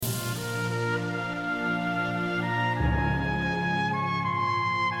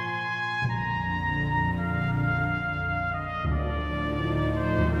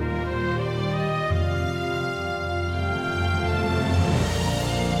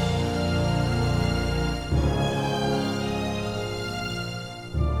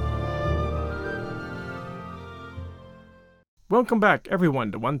Welcome back,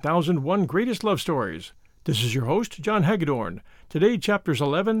 everyone, to 1001 Greatest Love Stories. This is your host, John Hagedorn. Today, chapters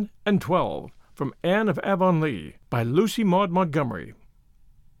 11 and 12 from Anne of Avonlea by Lucy Maud Montgomery.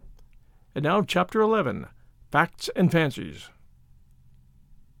 And now, chapter 11, Facts and Fancies.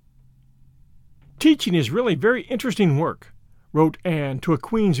 Teaching is really very interesting work, wrote Anne to a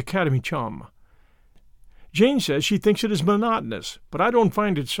Queen's Academy chum. Jane says she thinks it is monotonous, but I don't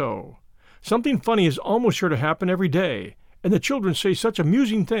find it so. Something funny is almost sure to happen every day, and the children say such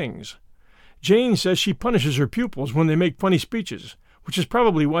amusing things. Jane says she punishes her pupils when they make funny speeches, which is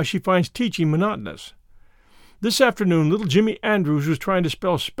probably why she finds teaching monotonous. This afternoon, little Jimmy Andrews was trying to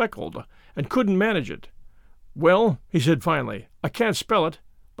spell speckled and couldn't manage it. "Well," he said finally, "I can't spell it,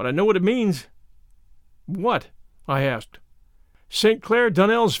 but I know what it means." "What?" I asked. "St. Clair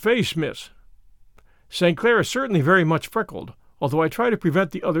Donnell's face, miss." St. Clair is certainly very much freckled, although I try to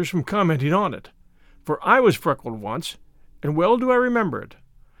prevent the others from commenting on it. For I was freckled once, and well do I remember it.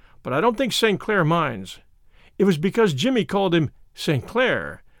 But I don't think St. Clair minds. It was because Jimmy called him St.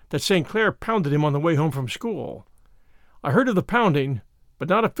 Clair that St. Clair pounded him on the way home from school. I heard of the pounding, but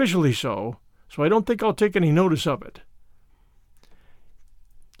not officially so I don't think I'll take any notice of it.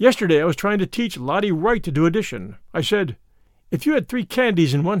 Yesterday I was trying to teach Lottie Wright to do addition. I said, "If you had 3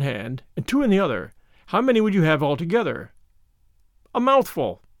 candies in one hand and 2 in the other, how many would you have altogether?" "A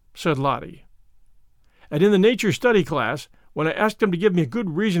mouthful," said Lottie. And in the nature study class, when I asked them to give me a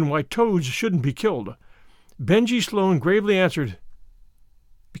good reason why toads shouldn't be killed, Benji Sloan gravely answered,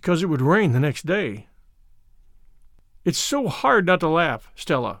 "Because it would rain the next day." It's so hard not to laugh,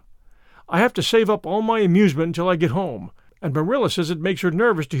 Stella. I have to save up all my amusement until I get home, and Marilla says it makes her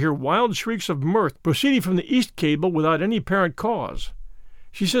nervous to hear wild shrieks of mirth proceeding from the East Cable without any apparent cause.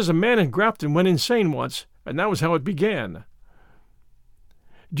 She says a man in Grafton went insane once, and that was how it began.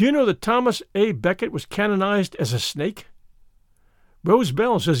 Do you know that Thomas A. Becket was canonized as a snake? Rose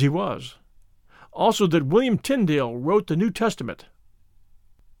Bell says he was. Also that William Tyndale wrote the New Testament.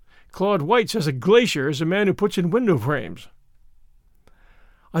 Claude White says a glacier is a man who puts in window frames.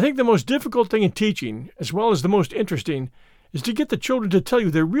 I think the most difficult thing in teaching, as well as the most interesting, is to get the children to tell you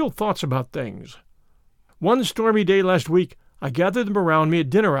their real thoughts about things. One stormy day last week, I gathered them around me at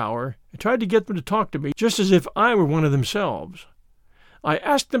dinner hour and tried to get them to talk to me just as if I were one of themselves. I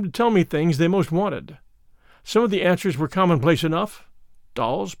asked them to tell me things they most wanted. Some of the answers were commonplace enough: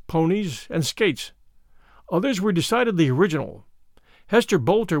 dolls, ponies, and skates. Others were decidedly original. Hester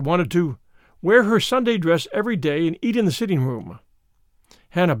Bolter wanted to wear her Sunday dress every day and eat in the sitting room.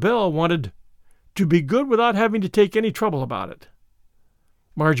 Hannah Bell wanted to be good without having to take any trouble about it.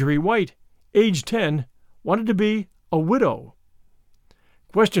 Marjorie White, age 10, wanted to be a widow.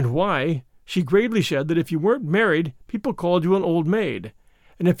 Questioned why, she gravely said that if you weren't married, people called you an old maid,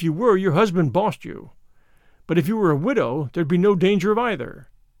 and if you were, your husband bossed you. But if you were a widow, there'd be no danger of either.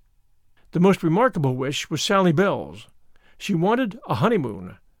 The most remarkable wish was Sally Bell's. She wanted a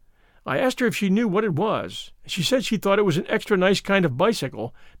honeymoon. I asked her if she knew what it was. She said she thought it was an extra nice kind of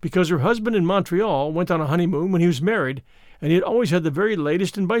bicycle because her husband in Montreal went on a honeymoon when he was married, and he had always had the very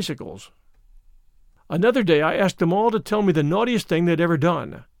latest in bicycles. Another day I asked them all to tell me the naughtiest thing they'd ever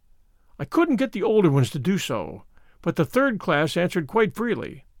done. I couldn't get the older ones to do so, but the 3rd class answered quite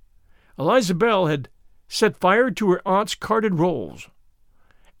freely. Eliza Bell had set fire to her aunt's carded rolls.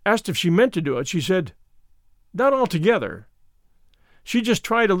 Asked if she meant to do it, she said, "Not altogether." She just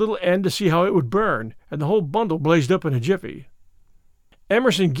tried a little end to see how it would burn, and the whole bundle blazed up in a jiffy.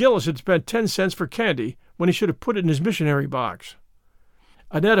 Emerson Gillis had spent 10 cents for candy when he should have put it in his missionary box.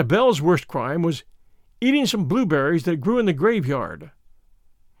 Annetta Bell's worst crime was eating some blueberries that grew in the graveyard.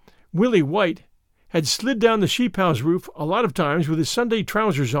 Willie White had slid down the sheep house roof a lot of times with his Sunday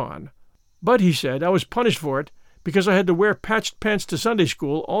trousers on. But, he said, I was punished for it because I had to wear patched pants to Sunday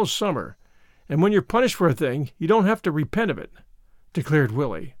school all summer, and when you're punished for a thing, you don't have to repent of it, declared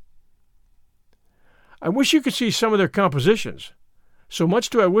Willie. I wish you could see some of their compositions. So much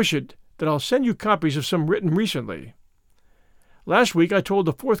do I wish it that I'll send you copies of some written recently. Last week I told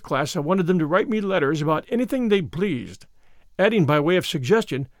the 4th class I wanted them to write me letters about anything they pleased, adding by way of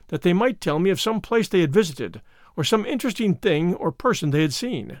suggestion that they might tell me of some place they had visited, or some interesting thing or person they had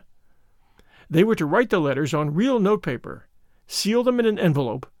seen. They were to write the letters on real notepaper, seal them in an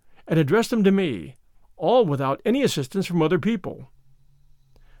envelope, and address them to me, all without any assistance from other people.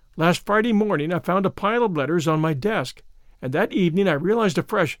 Last Friday morning I found a pile of letters on my desk, and that evening I realized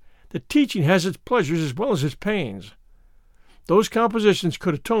afresh that teaching has its pleasures as well as its pains. Those compositions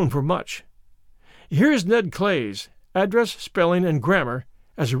could atone for much. Here is Ned Clay's, address, spelling, and grammar,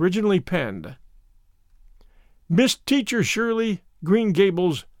 as originally penned. Miss Teacher Shirley, Green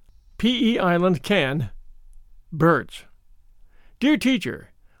Gables, P.E. Island, Can. Birds. Dear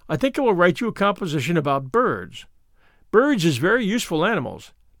teacher, I think I will write you a composition about birds. Birds is very useful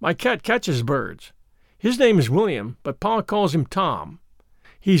animals. My cat catches birds. His name is William, but Pa calls him Tom.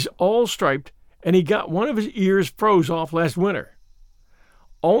 He's all striped, and he got one of his ears froze off last winter.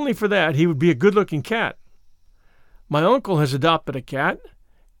 Only for that he would be a good-looking cat. My uncle has adopted a cat.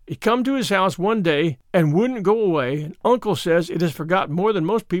 It come to his house one day and wouldn't go away, and Uncle says it has forgotten more than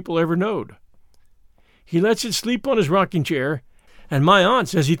most people ever knowed. He lets it sleep on his rocking chair, and my aunt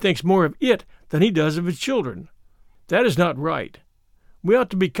says he thinks more of it than he does of his children. That is not right. We ought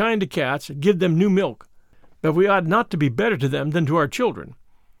to be kind to cats and give them new milk, but we ought not to be better to them than to our children.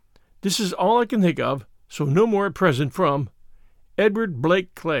 This is all I can think of, so no more at present from Edward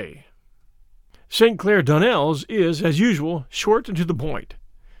Blake Clay. St. Clair Donnell's is, as usual, short and to the point.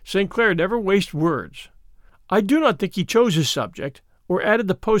 St. Clair never wastes words. I do not think he chose his subject, or added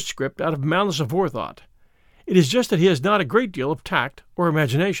the postscript out of malice aforethought. It is just that he has not a great deal of tact or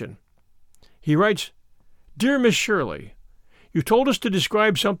imagination. He writes, Dear Miss Shirley, you told us to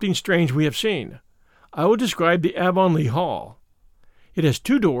describe something strange we have seen. I will describe the Avonlea Hall. It has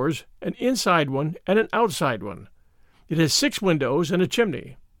 2 doors, an inside one and an outside one. It has 6 windows and a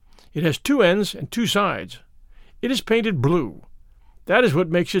chimney. It has 2 ends and 2 sides. It is painted blue. That is what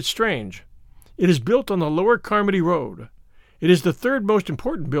makes it strange. It is built on the Lower Carmody Road. It is the 3rd most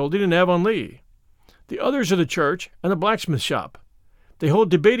important building in Avonlea. The others are the church and the blacksmith shop. They hold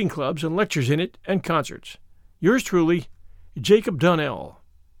debating clubs and lectures in it and concerts. Yours truly, Jacob Donnell.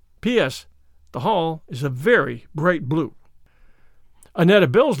 P.S. The hall is a very bright blue. Annetta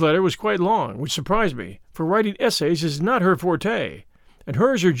Bell's letter was quite long, which surprised me, for writing essays is not her forte, and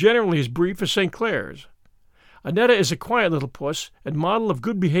hers are generally as brief as St. Clair's. Annetta is a quiet little puss and model of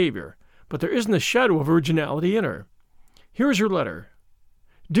good behavior, but there isn't a shadow of originality in her. Here is her letter.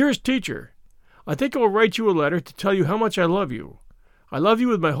 Dearest teacher, I think I will write you a letter to tell you how much I love you. I love you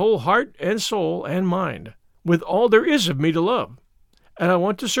with my whole heart and soul and mind, with all there is of me to love, and I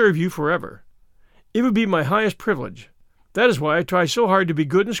want to serve you forever. It would be my highest privilege. That is why I try so hard to be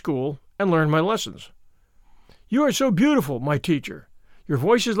good in school and learn my lessons. You are so beautiful, my teacher. Your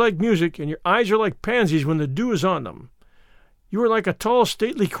voice is like music, and your eyes are like pansies when the dew is on them. You are like a tall,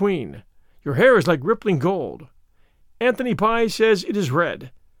 stately queen. Your hair is like rippling gold. Anthony Pye says it is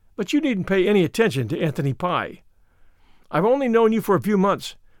red, but you needn't pay any attention to Anthony Pye. I've only known you for a few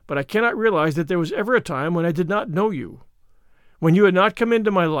months, but I cannot realize that there was ever a time when I did not know you, when you had not come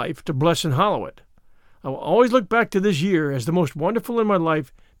into my life to bless and hallow it. I will always look back to this year as the most wonderful in my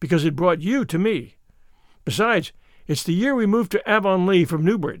life because it brought you to me. Besides, it's the year we moved to Avonlea from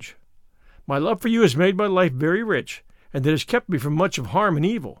Newbridge. My love for you has made my life very rich, and it has kept me from much of harm and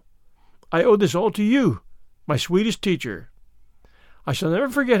evil. I owe this all to you, my sweetest teacher. I shall never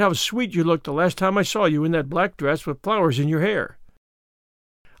forget how sweet you looked the last time I saw you in that black dress with flowers in your hair.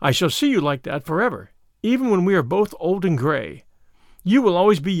 I shall see you like that forever, even when we are both old and gray. You will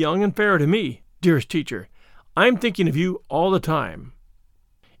always be young and fair to me, dearest teacher. I am thinking of you all the time.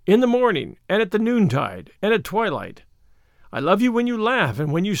 In the morning, and at the noontide, and at twilight. I love you when you laugh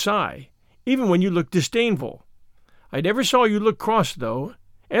and when you sigh, even when you look disdainful. I never saw you look cross, though.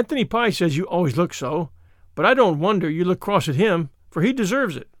 Anthony Pye says you always look so, but I don't wonder you look cross at him, for he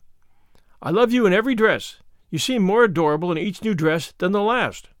deserves it. I love you in every dress. You seem more adorable in each new dress than the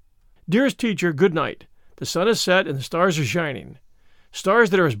last. Dearest teacher, good night. The sun has set and the stars are shining. Stars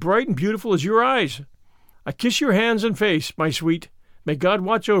that are as bright and beautiful as your eyes. I kiss your hands and face, my sweet. May God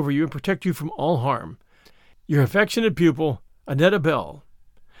watch over you and protect you from all harm. Your affectionate pupil, Annetta Bell.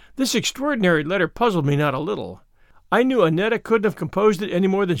 This extraordinary letter puzzled me not a little. I knew Annetta couldn't have composed it any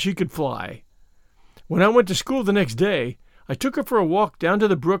more than she could fly. When I went to school the next day, I took her for a walk down to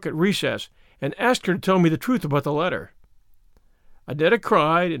the brook at recess and asked her to tell me the truth about the letter. Annetta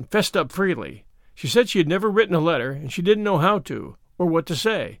cried and fessed up freely. She said she had never written a letter, and she didn't know how to, or what to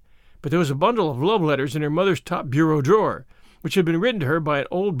say, but there was a bundle of love letters in her mother's top bureau drawer, which had been written to her by an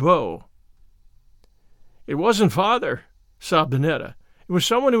old beau. It wasn't father, sobbed Annetta. It was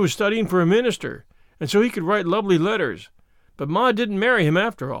someone who was studying for a minister, and so he could write lovely letters. But Ma didn't marry him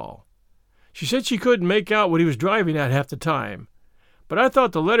after all. She said she couldn't make out what he was driving at half the time. But I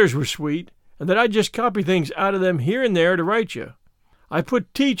thought the letters were sweet, and that I'd just copy things out of them here and there to write you. I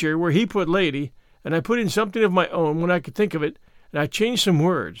put teacher where he put lady, and I put in something of my own when I could think of it, and I changed some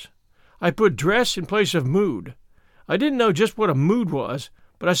words. I put dress in place of mood. I didn't know just what a mood was,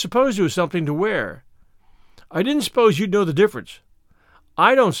 but I supposed it was something to wear. I didn't suppose you'd know the difference.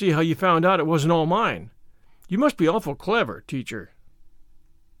 I don't see how you found out it wasn't all mine. You must be awful clever, teacher.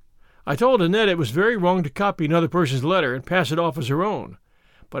 I told Annette it was very wrong to copy another person's letter and pass it off as her own,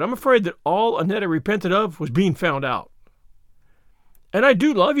 but I'm afraid that all Annetta repented of was being found out. "And I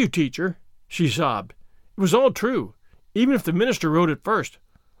do love you, teacher," she sobbed. "It was all true, even if the minister wrote it first.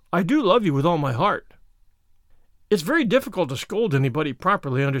 I do love you with all my heart." It's very difficult to scold anybody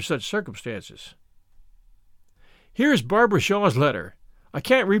properly under such circumstances. Here is Barbara Shaw's letter. I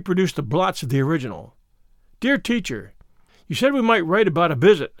can't reproduce the blots of the original. "Dear teacher, you said we might write about a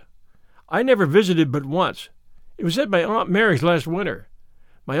visit. I never visited but once. It was at my Aunt Mary's last winter.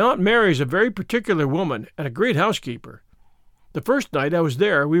 My Aunt Mary is a very particular woman and a great housekeeper. The first night I was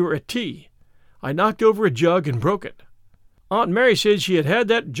there we were at tea. I knocked over a jug and broke it. Aunt Mary said she had had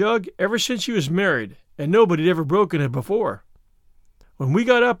that jug ever since she was married, and nobody had ever broken it before. When we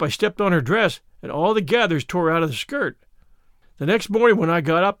got up I stepped on her dress, and all the gathers tore out of the skirt. The next morning when I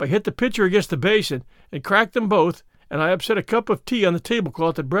got up I hit the pitcher against the basin and cracked them both, and I upset a cup of tea on the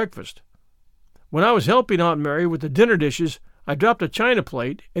tablecloth at breakfast. When I was helping Aunt Mary with the dinner dishes, I dropped a china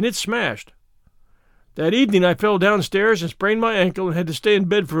plate, and it smashed. That evening I fell downstairs and sprained my ankle and had to stay in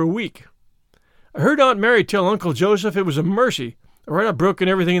bed for a week. I heard Aunt Mary tell Uncle Joseph it was a mercy, or I'd have broken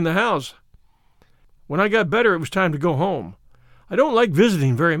everything in the house. When I got better, it was time to go home. I don't like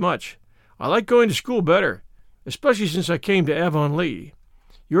visiting very much. I like going to school better, especially since I came to Avonlea.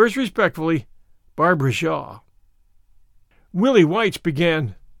 Yours respectfully, Barbara Shaw." Willie White's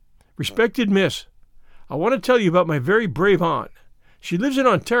began, "Respected Miss, I want to tell you about my very brave aunt. She lives in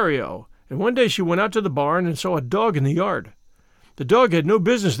Ontario, and one day she went out to the barn and saw a dog in the yard. The dog had no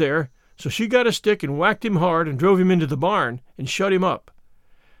business there, so she got a stick and whacked him hard and drove him into the barn and shut him up.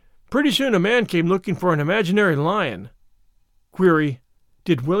 Pretty soon a man came looking for an imaginary lion." Query,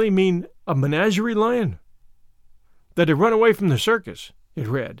 did Willie mean a menagerie lion? "That had run away from the circus," it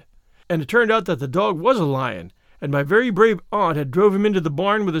read, "and it turned out that the dog was a lion, and my very brave aunt had drove him into the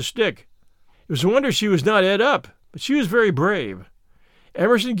barn with a stick. It was a wonder she was not ate up, but she was very brave.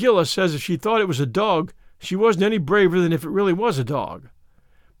 Emerson Gillis says if she thought it was a dog, she wasn't any braver than if it really was a dog.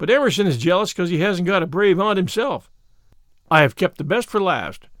 But Emerson is jealous because he hasn't got a brave aunt himself. I have kept the best for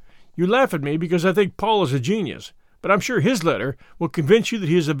last. You laugh at me because I think Paul is a genius, but I'm sure his letter will convince you that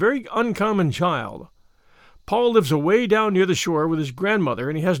he is a very uncommon child. Paul lives away down near the shore with his grandmother,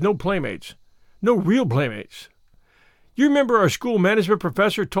 and he has no playmates. No real playmates. You remember our school management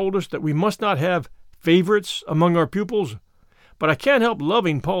professor told us that we must not have favorites among our pupils? But I can't help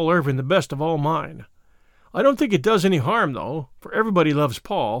loving Paul Irvin the best of all mine. I don't think it does any harm, though, for everybody loves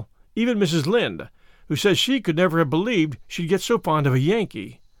Paul, even Mrs. Lynde, who says she could never have believed she'd get so fond of a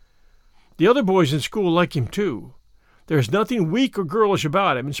Yankee. The other boys in school like him, too. There is nothing weak or girlish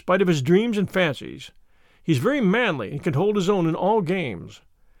about him, in spite of his dreams and fancies. He's very manly and can hold his own in all games.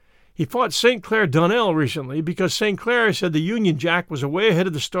 He fought St. Clair Donnell recently because St. Clair said the Union Jack was away ahead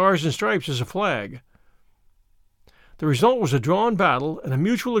of the Stars and Stripes as a flag. The result was a drawn battle and a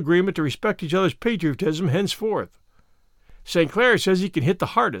mutual agreement to respect each other's patriotism henceforth. St. Clair says he can hit the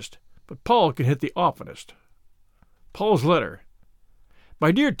hardest, but Paul can hit the oftenest." Paul's letter.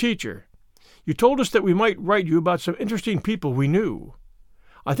 "My dear teacher, you told us that we might write you about some interesting people we knew.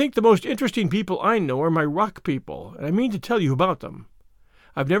 I think the most interesting people I know are my rock people, and I mean to tell you about them.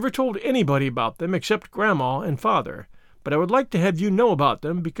 I've never told anybody about them except Grandma and Father, but I would like to have you know about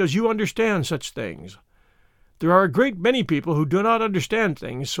them because you understand such things. There are a great many people who do not understand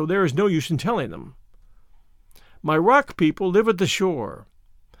things, so there is no use in telling them. My rock people live at the shore.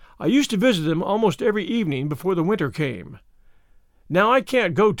 I used to visit them almost every evening before the winter came. Now I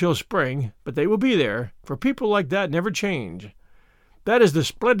can't go till spring, but they will be there, for people like that never change. That is the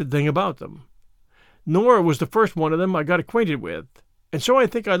splendid thing about them. Nora was the first one of them I got acquainted with, and so I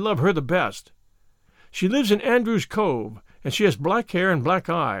think I love her the best. She lives in Andrews Cove, and she has black hair and black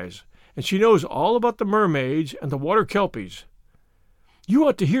eyes, and she knows all about the mermaids and the water kelpies. You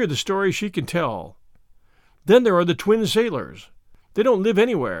ought to hear the stories she can tell. Then there are the twin sailors. They don't live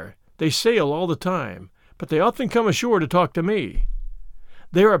anywhere. They sail all the time, but they often come ashore to talk to me.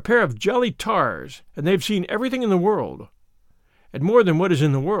 They are a pair of jolly tars, and they've seen everything in the world, and more than what is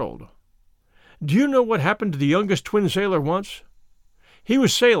in the world. Do you know what happened to the youngest twin sailor once? He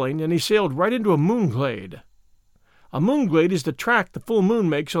was sailing, and he sailed right into a moonglade. A moonglade is the track the full moon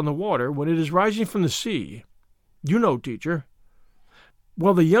makes on the water when it is rising from the sea. You know, teacher.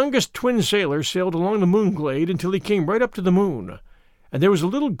 Well, the youngest twin sailor sailed along the moonglade until he came right up to the moon, and there was a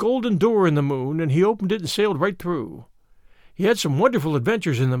little golden door in the moon, and he opened it and sailed right through. He had some wonderful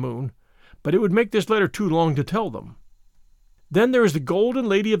adventures in the moon, but it would make this letter too long to tell them. Then there is the Golden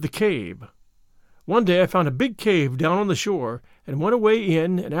Lady of the Cave. One day I found a big cave down on the shore and went away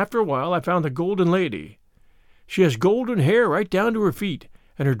in, and after a while I found the Golden Lady. She has golden hair right down to her feet,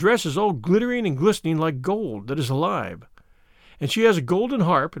 and her dress is all glittering and glistening like gold that is alive. And she has a golden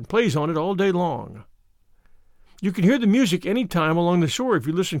harp and plays on it all day long. You can hear the music any time along the shore if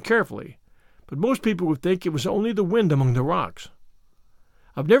you listen carefully, but most people would think it was only the wind among the rocks.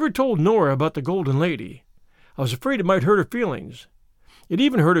 I've never told Nora about the Golden Lady. I was afraid it might hurt her feelings. It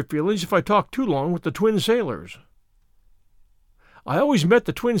even hurt her feelings if I talked too long with the twin sailors. I always met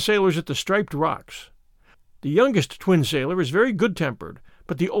the twin sailors at the Striped Rocks. The youngest twin sailor is very good-tempered,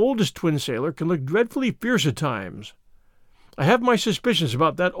 but the oldest twin sailor can look dreadfully fierce at times. I have my suspicions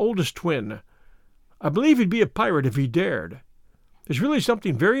about that oldest twin. I believe he'd be a pirate if he dared. There's really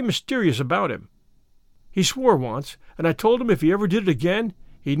something very mysterious about him. He swore once, and I told him if he ever did it again,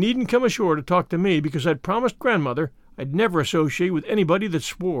 he needn't come ashore to talk to me because I'd promised Grandmother I'd never associate with anybody that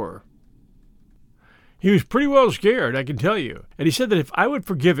swore. He was pretty well scared, I can tell you, and he said that if I would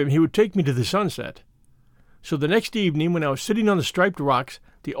forgive him, he would take me to the sunset. So the next evening, when I was sitting on the Striped Rocks,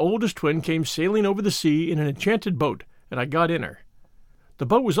 the oldest twin came sailing over the sea in an enchanted boat, and I got in her. The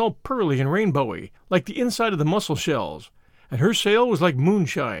boat was all pearly and rainbowy, like the inside of the mussel shells, and her sail was like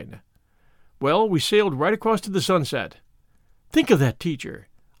moonshine. Well, we sailed right across to the sunset. Think of that, teacher.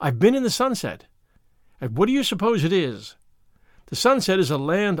 I've been in the sunset. And what do you suppose it is? The sunset is a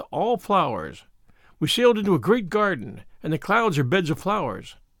land all flowers. We sailed into a great garden, and the clouds are beds of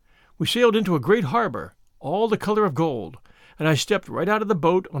flowers. We sailed into a great harbor, all the color of gold, and I stepped right out of the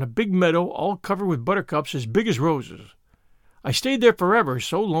boat on a big meadow all covered with buttercups as big as roses. I stayed there forever,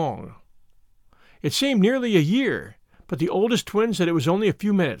 so long. It seemed nearly a year, but the oldest twin said it was only a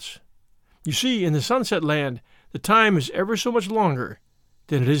few minutes. You see, in the sunset land, the time is ever so much longer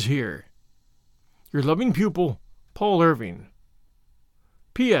than it is here. Your loving pupil, Paul Irving.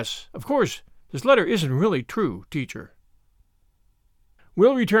 P.S. Of course, this letter isn't really true, teacher.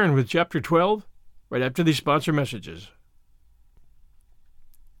 We'll return with Chapter 12 right after these sponsor messages.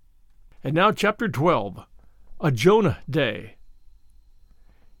 And now Chapter 12, A Jonah Day.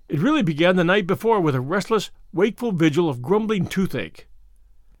 It really began the night before with a restless, wakeful vigil of grumbling toothache.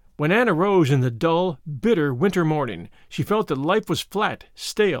 When Anne arose in the dull, bitter winter morning, she felt that life was flat,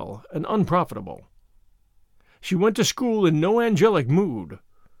 stale, and unprofitable. She went to school in no angelic mood.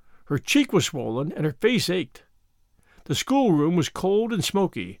 Her cheek was swollen, and her face ached. The schoolroom was cold and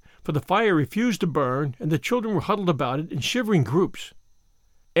smoky, for the fire refused to burn, and the children were huddled about it in shivering groups.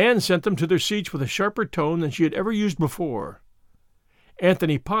 Anne sent them to their seats with a sharper tone than she had ever used before.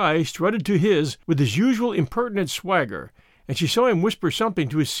 Anthony Pye strutted to his with his usual impertinent swagger, and she saw him whisper something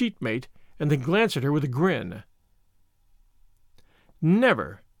to his seatmate and then glance at her with a grin.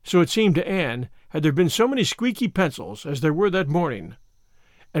 Never, so it seemed to Anne, had there been so many squeaky pencils as there were that morning.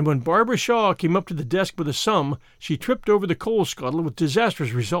 And when Barbara Shaw came up to the desk with a sum, she tripped over the coal scuttle with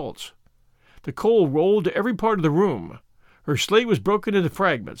disastrous results. The coal rolled to every part of the room. Her slate was broken into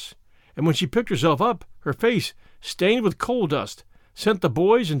fragments, and when she picked herself up, her face, stained with coal dust, sent the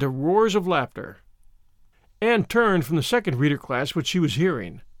boys into roars of laughter. Anne turned from the second reader class which she was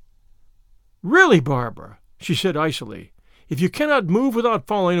hearing. "Really, Barbara," she said icily, "if you cannot move without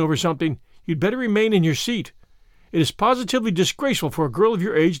falling over something, you'd better remain in your seat. It is positively disgraceful for a girl of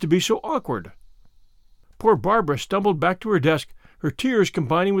your age to be so awkward." Poor Barbara stumbled back to her desk, her tears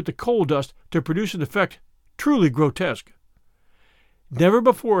combining with the coal dust to produce an effect truly grotesque. Never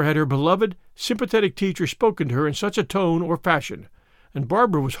before had her beloved, sympathetic teacher spoken to her in such a tone or fashion, and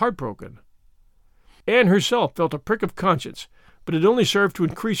Barbara was heartbroken. Anne herself felt a prick of conscience, but it only served to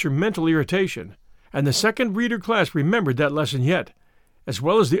increase her mental irritation, and the second reader class remembered that lesson yet, as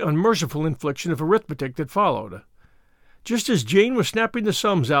well as the unmerciful infliction of arithmetic that followed. Just as Jane was snapping the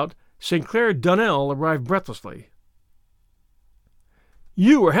sums out, St. Clair Donnell arrived breathlessly.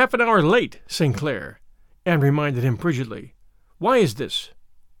 "You are half an hour late, St. Clair," Anne reminded him frigidly. "Why is this?"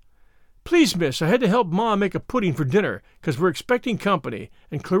 "Please, miss, I had to help Ma make a pudding for dinner, 'cause we're expecting company,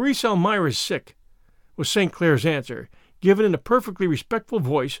 and Clarice Elmira's sick," was St. Clair's answer, given in a perfectly respectful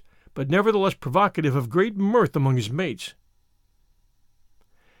voice, but nevertheless provocative of great mirth among his mates.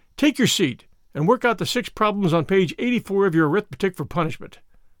 "Take your seat, and work out the 6 problems on page 84 of your arithmetic for punishment,"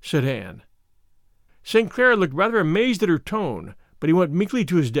 said Anne. St. Clair looked rather amazed at her tone, but he went meekly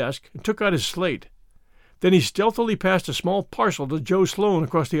to his desk and took out his slate. Then he stealthily passed a small parcel to Joe Sloane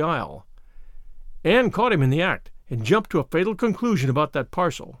across the aisle. Anne caught him in the act and jumped to a fatal conclusion about that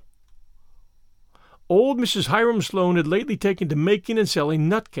parcel. Old Mrs. Hiram Sloane had lately taken to making and selling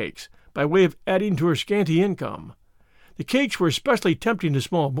nut cakes by way of adding to her scanty income. The cakes were especially tempting to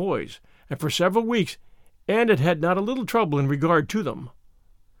small boys, and for several weeks Anne had had not a little trouble in regard to them.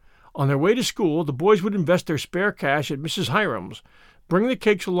 On their way to school, the boys would invest their spare cash at Mrs. Hiram's, bring the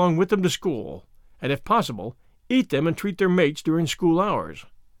cakes along with them to school, and, if possible, eat them and treat their mates during school hours.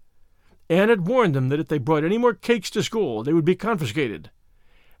 Anne had warned them that if they brought any more cakes to school, they would be confiscated.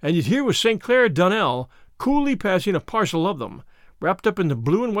 And yet here was St. Clair Donnell coolly passing a parcel of them, wrapped up in the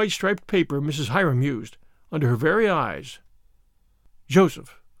blue and white striped paper Mrs. Hiram used, under her very eyes.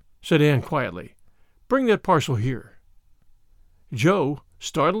 "Joseph," said Anne quietly, "bring that parcel here." Joe,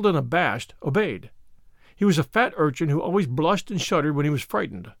 startled and abashed, obeyed. He was a fat urchin who always blushed and shuddered when he was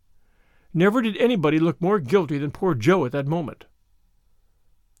frightened. Never did anybody look more guilty than poor Joe at that moment.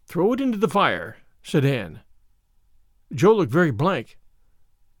 "Throw it into the fire," said Anne. Joe looked very blank.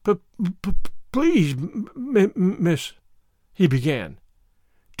 "Please, miss," he began.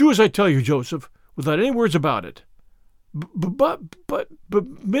 "Do as I tell you, Joseph, without any words about it." But,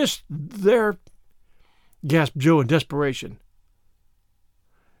 miss, there," gasped Joe in desperation.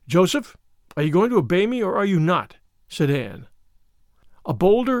 "Joseph, are you going to obey me or are you not?" said Anne. A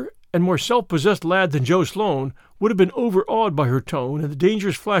bolder and more self-possessed lad than Joe Sloane would have been overawed by her tone and the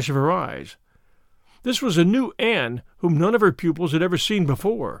dangerous flash of her eyes. This was a new Anne whom none of her pupils had ever seen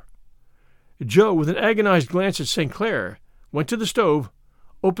before. Joe, with an agonized glance at St. Clair, went to the stove,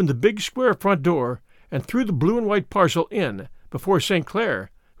 opened the big square front door, and threw the blue and white parcel in before St.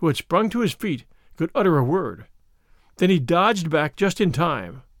 Clair, who had sprung to his feet, could utter a word. Then he dodged back just in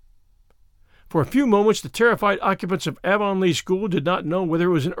time. For a few moments the terrified occupants of Avonlea School did not know whether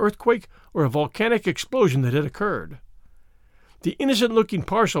it was an earthquake or a volcanic explosion that had occurred. The innocent-looking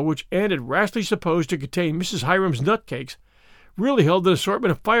parcel which Anne had rashly supposed to contain Mrs. Hiram's nutcakes really held an assortment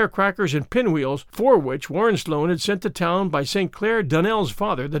of firecrackers and pinwheels for which Warren Sloane had sent to town by St. Clair Donnell's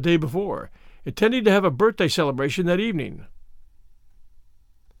father the day before, intending to have a birthday celebration that evening.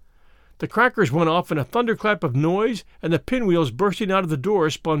 The crackers went off in a thunderclap of noise, and the pinwheels bursting out of the door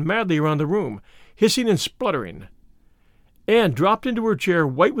spun madly around the room, hissing and spluttering. Anne dropped into her chair,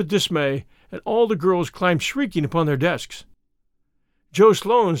 white with dismay, and all the girls climbed shrieking upon their desks. Joe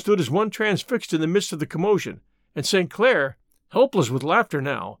Sloane stood as one transfixed in the midst of the commotion, and St. Clair, helpless with laughter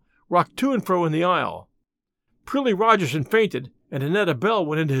now, rocked to and fro in the aisle. Prillie Rogerson fainted, and Annetta Bell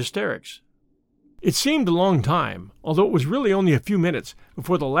went into hysterics. It seemed a long time, although it was really only a few minutes,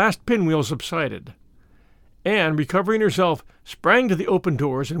 before the last pinwheel subsided. Anne, recovering herself, sprang to the open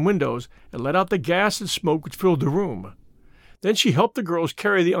doors and windows and let out the gas and smoke which filled the room. Then she helped the girls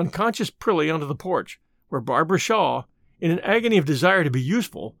carry the unconscious Prillie onto the porch, where Barbara Shaw, in an agony of desire to be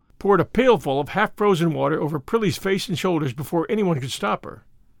useful, poured a pailful of half-frozen water over Prillie's face and shoulders before anyone could stop her.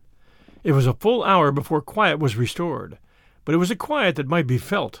 It was a full hour before quiet was restored, but it was a quiet that might be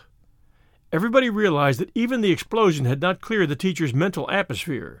felt. Everybody realized that even the explosion had not cleared the teacher's mental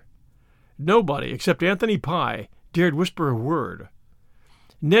atmosphere. Nobody, except Anthony Pye, dared whisper a word.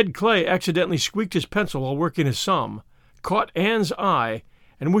 Ned Clay accidentally squeaked his pencil while working his sum, caught Anne's eye,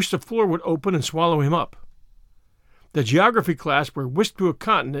 and wished the floor would open and swallow him up. The geography class were whisked to a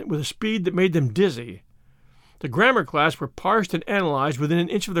continent with a speed that made them dizzy. The grammar class were parsed and analyzed within an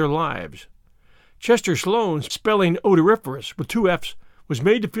inch of their lives. Chester Sloane, spelling odoriferous with 2 F's, was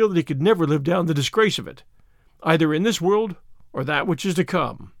made to feel that he could never live down the disgrace of it, either in this world or that which is to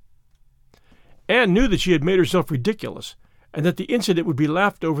come. Anne knew that she had made herself ridiculous, and that the incident would be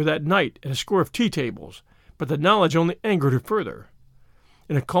laughed over that night at a score of tea-tables, but the knowledge only angered her further.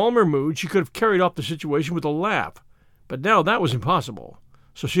 In a calmer mood she could have carried off the situation with a laugh, but now that was impossible,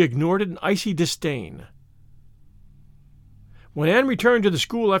 so she ignored it in icy disdain. When Anne returned to the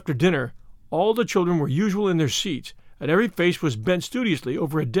school after dinner, all the children were usual in their seats, and every face was bent studiously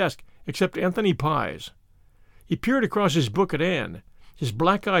over a desk except Anthony Pye's. He peered across his book at Anne, his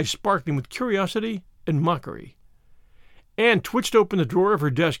black eyes sparkling with curiosity and mockery. Anne twitched open the drawer of her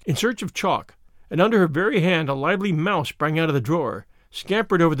desk in search of chalk, and under her very hand a lively mouse sprang out of the drawer,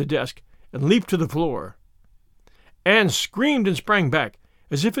 scampered over the desk, and leaped to the floor. Anne screamed and sprang back,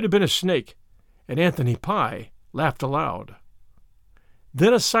 as if it had been a snake, and Anthony Pye laughed aloud.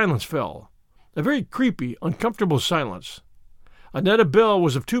 Then a silence fell, a very creepy, uncomfortable silence. Annetta Bell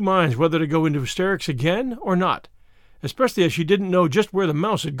was of 2 minds whether to go into hysterics again or not, especially as she didn't know just where the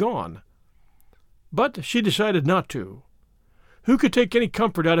mouse had gone. But she decided not to. Who could take any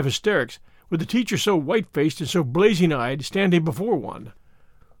comfort out of hysterics with the teacher so white-faced and so blazing-eyed standing before one?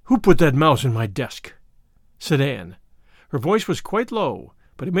 "Who put that mouse in my desk?" said Anne. Her voice was quite low,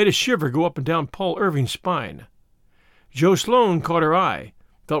 but it made a shiver go up and down Paul Irving's spine. Joe Sloane caught her eye,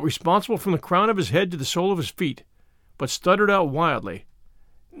 felt responsible from the crown of his head to the sole of his feet, but stuttered out wildly,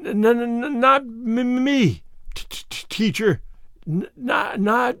 "Not me, teacher,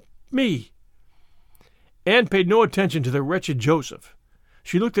 not me." Anne paid no attention to the wretched Joseph.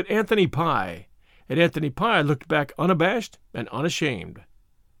 She looked at Anthony Pye, and Anthony Pye looked back unabashed and unashamed.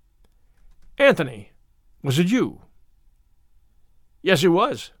 "Anthony, was it you?" "Yes, it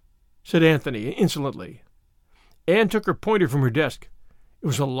was," said Anthony insolently. Anne took her pointer from her desk. It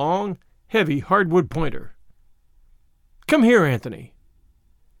was a long, heavy hardwood pointer. "Come here, Anthony."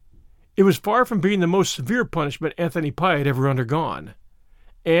 It was far from being the most severe punishment Anthony Pye had ever undergone.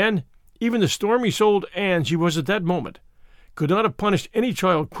 And even the stormy-souled Anne she was at that moment could not have punished any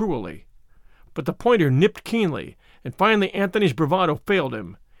child cruelly. But the pointer nipped keenly, and finally Anthony's bravado failed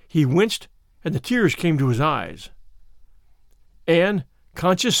him. He winced, and the tears came to his eyes. Anne,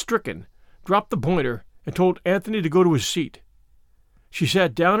 conscience-stricken, dropped the pointer and told Anthony to go to his seat. She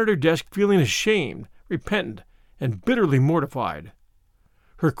sat down at her desk feeling ashamed, repentant, and bitterly mortified.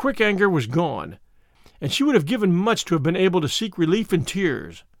 Her quick anger was gone, and she would have given much to have been able to seek relief in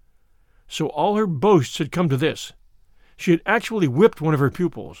tears. So all her boasts had come to this: she had actually whipped one of her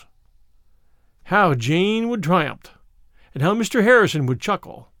pupils. How Jane would triumph, and how Mr. Harrison would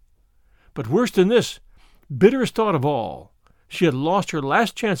chuckle. But worse than this, bitterest thought of all, she had lost her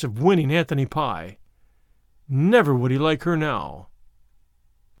last chance of winning Anthony Pye. Never would he like her now.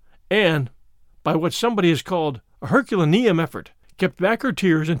 Anne, by what somebody has called a Herculean effort, kept back her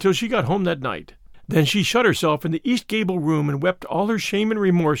tears until she got home that night. Then she shut herself in the East Gable room and wept all her shame and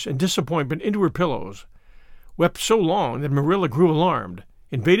remorse and disappointment into her pillows. Wept so long that Marilla grew alarmed,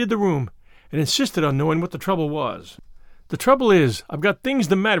 invaded the room, and insisted on knowing what the trouble was. "The trouble is, I've got things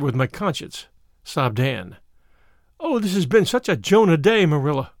the matter with my conscience," sobbed Anne. "Oh, this has been such a Jonah day,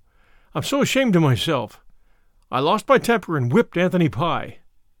 Marilla. I'm so ashamed of myself. I lost my temper and whipped Anthony Pye."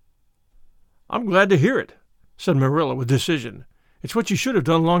 "I'm glad to hear it," said Marilla with decision. "It's what you should have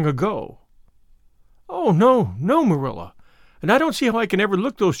done long ago." "Oh, no, Marilla, and I don't see how I can ever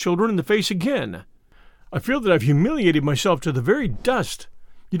look those children in the face again. I feel that I've humiliated myself to the very dust.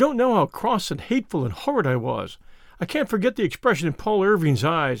 You don't know how cross and hateful and horrid I was. I can't forget the expression in Paul Irving's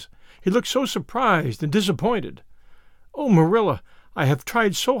eyes. He looked so surprised and disappointed. Oh, Marilla, I have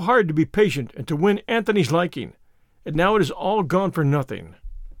tried so hard to be patient and to win Anthony's liking, and now it is all gone for nothing."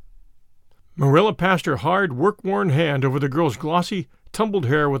 Marilla passed her hard, work-worn hand over the girl's glossy, tumbled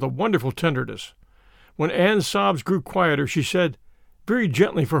hair with a wonderful tenderness. When Anne's sobs grew quieter, she said, very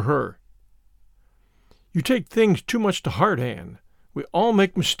gently for her, "You take things too much to heart, Anne. We all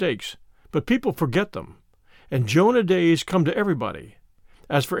make mistakes, but people forget them, and Jonah days come to everybody.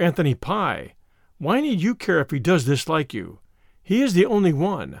 As for Anthony Pye, why need you care if he does dislike you? He is the only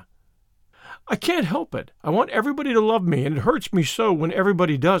one." "I can't help it. I want everybody to love me, and it hurts me so when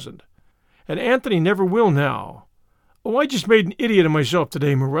everybody doesn't. And Anthony never will now. Oh, I just made an idiot of myself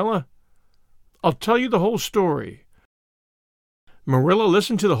today, Marilla. I'll tell you the whole story." Marilla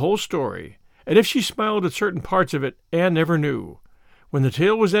listened to the whole story, and if she smiled at certain parts of it, Anne never knew. When the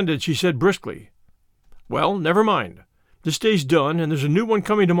tale was ended, she said briskly, "Well, never mind. This day's done, and there's a new one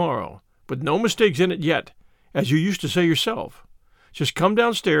coming tomorrow, with no mistakes in it yet, as you used to say yourself. Just come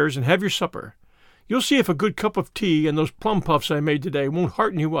downstairs and have your supper. You'll see if a good cup of tea and those plum puffs I made today won't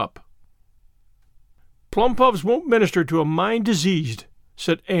hearten you up." "Plum puffs won't minister to a mind diseased,"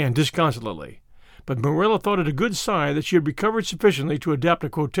 said Anne disconsolately, but Marilla thought it a good sign that she had recovered sufficiently to adapt a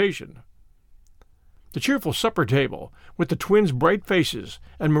quotation. The cheerful supper table, with the twins' bright faces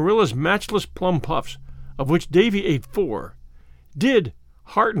and Marilla's matchless plum puffs, of which Davy ate 4, did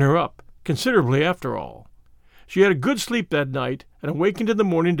hearten her up considerably after all. She had a good sleep that night and awakened in the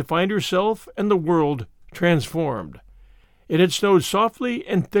morning to find herself and the world transformed. It had snowed softly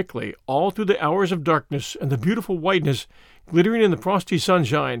and thickly all through the hours of darkness, and the beautiful whiteness, glittering in the frosty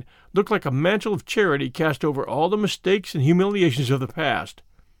sunshine, looked like a mantle of charity cast over all the mistakes and humiliations of the past.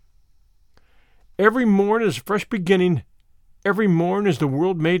 "Every morn is a fresh beginning, every morn is the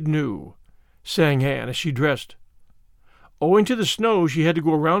world made new," sang Anne as she dressed. Owing to the snow, she had to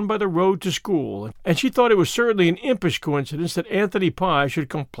go around by the road to school, and she thought it was certainly an impish coincidence that Anthony Pye should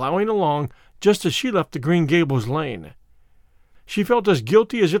come plowing along just as she left the Green Gables lane. She felt as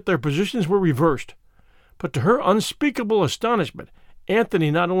guilty as if their positions were reversed, but to her unspeakable astonishment, Anthony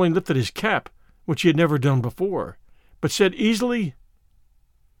not only lifted his cap, which he had never done before, but said easily,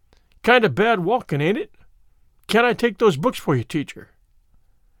 "Kind of bad walking, ain't it? Can't I take those books for you, teacher?"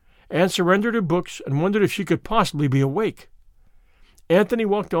 Anne surrendered her books and wondered if she could possibly be awake. Anthony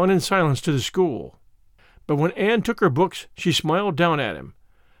walked on in silence to the school. But when Anne took her books, she smiled down at him.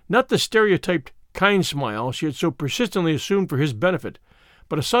 Not the stereotyped kind smile she had so persistently assumed for his benefit,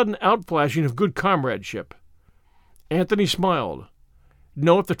 but a sudden outflashing of good comradeship. Anthony smiled.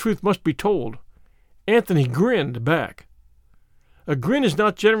 No, if the truth must be told, Anthony grinned back. A grin is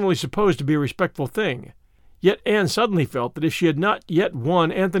not generally supposed to be a respectful thing, yet Anne suddenly felt that if she had not yet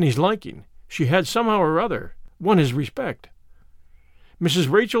won Anthony's liking, she had somehow or other won his respect.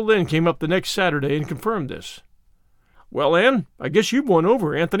 Mrs. Rachel Lynde came up the next Saturday and confirmed this. "Well, Anne, I guess you've won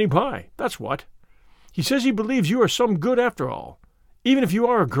over Anthony Pye, that's what. He says he believes you are some good after all, even if you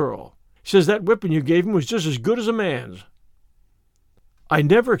are a girl. Says that whipping you gave him was just as good as a man's." "I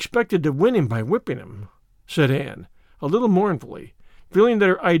never expected to win him by whipping him," said Anne, a little mournfully, feeling that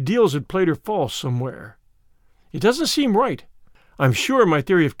her ideals had played her false somewhere. "It doesn't seem right. I'm sure my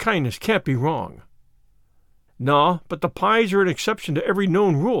theory of kindness can't be wrong." "No, but the pies are an exception to every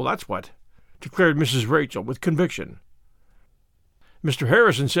known rule, that's what," declared Mrs. Rachel with conviction. Mr.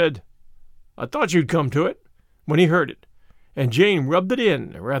 Harrison said, "I thought you'd come to it," when he heard it, and Jane rubbed it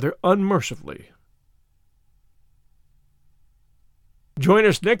in rather unmercifully. Join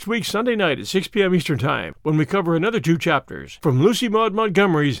us next week Sunday night at 6 p.m. Eastern Time when we cover another 2 chapters from Lucy Maud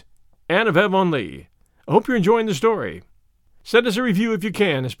Montgomery's Anne of Avonlea. I hope you're enjoying the story. Send us a review if you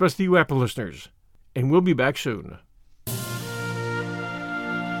can, especially you Apple listeners, and we'll be back soon.